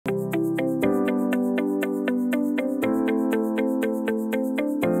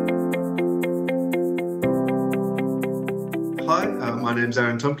My name's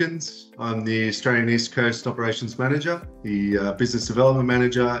Aaron Tomkins. I'm the Australian East Coast Operations Manager, the Business Development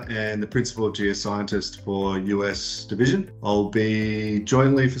Manager and the Principal Geoscientist for US Division. I'll be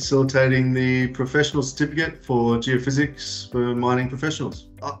jointly facilitating the Professional Certificate for Geophysics for mining professionals.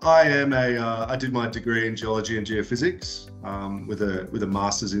 I did my degree in Geology and Geophysics with a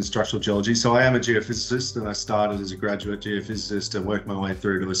Master's in Structural Geology. So I am a geophysicist, and I started as a graduate geophysicist and worked my way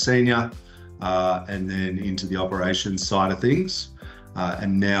through to a senior and then into the operations side of things.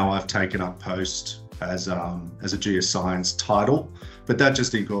 And now I've taken up post as a geoscience title, but that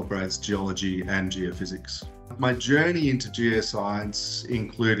just incorporates geology and geophysics. My journey into geoscience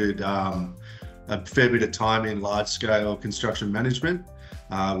included a fair bit of time in large-scale construction management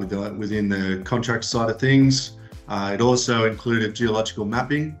within the contract side of things. It also included geological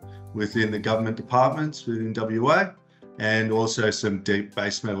mapping within the government departments within WA, and also some deep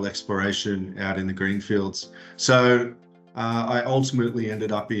base metal exploration out in the greenfields. So I ultimately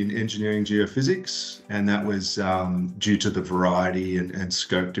ended up in engineering geophysics, and that was due to the variety and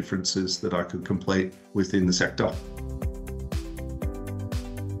scope differences that I could complete within the sector.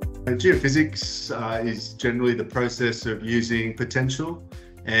 Geophysics is generally the process of using potential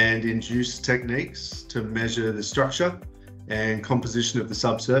and induced techniques to measure the structure and composition of the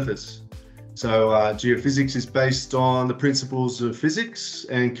subsurface. So geophysics is based on the principles of physics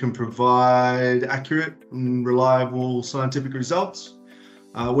and can provide accurate and reliable scientific results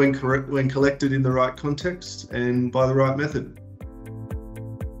when collected in the right context and by the right method.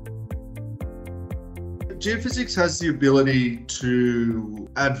 Geophysics has the ability to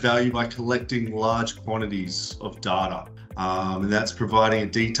add value by collecting large quantities of data, and that's providing a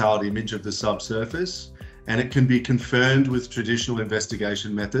detailed image of the subsurface. And it can be confirmed with traditional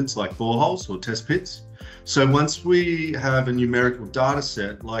investigation methods like boreholes or test pits. So once we have a numerical data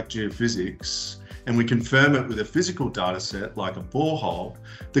set like geophysics, and we confirm it with a physical data set like a borehole,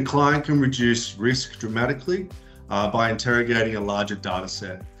 the client can reduce risk dramatically by interrogating a larger data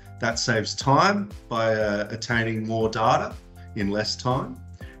set. That saves time by attaining more data in less time.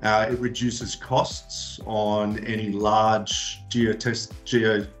 It reduces costs on any large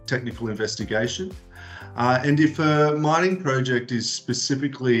geotechnical investigation. And if a mining project is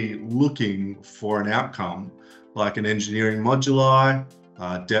specifically looking for an outcome, like an engineering moduli,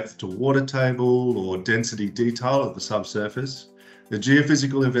 depth to water table, or density detail of the subsurface, the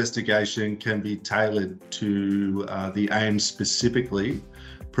geophysical investigation can be tailored to the aim specifically,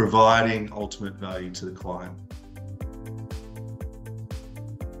 providing ultimate value to the client.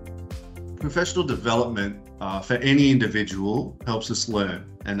 Professional development for any individual helps us learn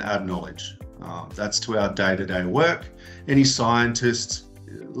and add knowledge. That's to our day-to-day work. Any scientist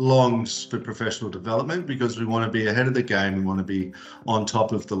longs for professional development because we want to be ahead of the game. We want to be on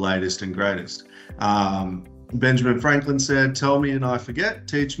top of the latest and greatest. Benjamin Franklin said, "Tell me and I forget,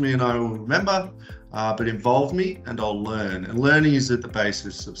 teach me and I will remember, but involve me and I'll learn." And learning is at the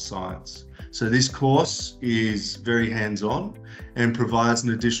basis of science. So this course is very hands-on and provides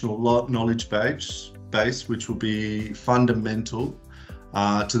an additional knowledge base which will be fundamental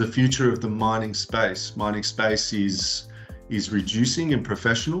to the future of the mining space. Mining space is reducing in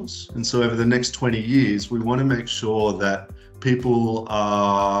professionals, and so over the next 20 years, we want to make sure that people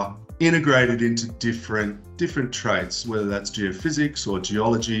are integrated into different traits, whether that's geophysics or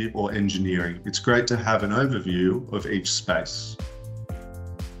geology or engineering. It's great to have an overview of each space.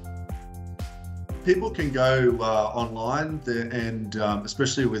 People can go online and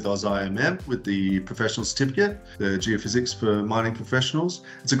especially with AusIMM, with the professional certificate, the Geophysics for mining professionals.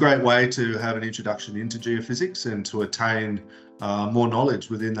 It's a great way to have an introduction into geophysics and to attain more knowledge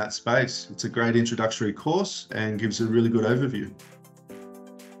within that space. It's a great introductory course and gives a really good overview.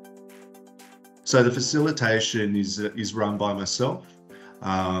 So the facilitation is run by myself,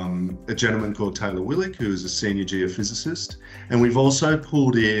 a gentleman called Taylor Willick, who is a senior geophysicist, and we've also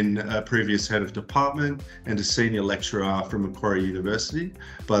pulled in a previous head of department and a senior lecturer from Macquarie University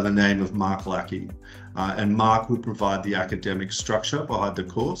by the name of Mark Lackey. And Mark will provide the academic structure behind the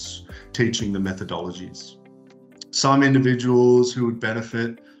course, teaching the methodologies. Some individuals who would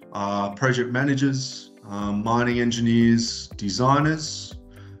benefit are project managers, mining engineers, designers,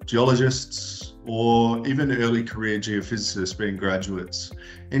 geologists, or even early career geophysicists being graduates.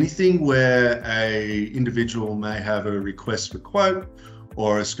 Anything where a individual may have a request for quote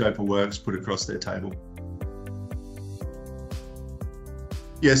or a scope of works put across their table.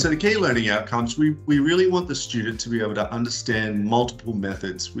 Yeah, so the key learning outcomes, we really want the student to be able to understand multiple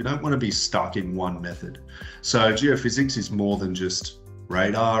methods. We don't want to be stuck in one method. So geophysics is more than just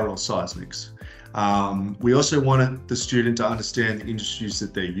radar or seismics. We also wanted the student to understand the industries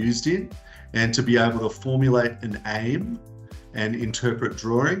that they're used in and to be able to formulate an aim and interpret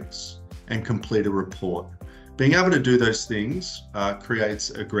drawings and complete a report. Being able to do those things creates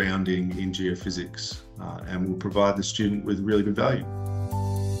a grounding in geophysics and will provide the student with really good value.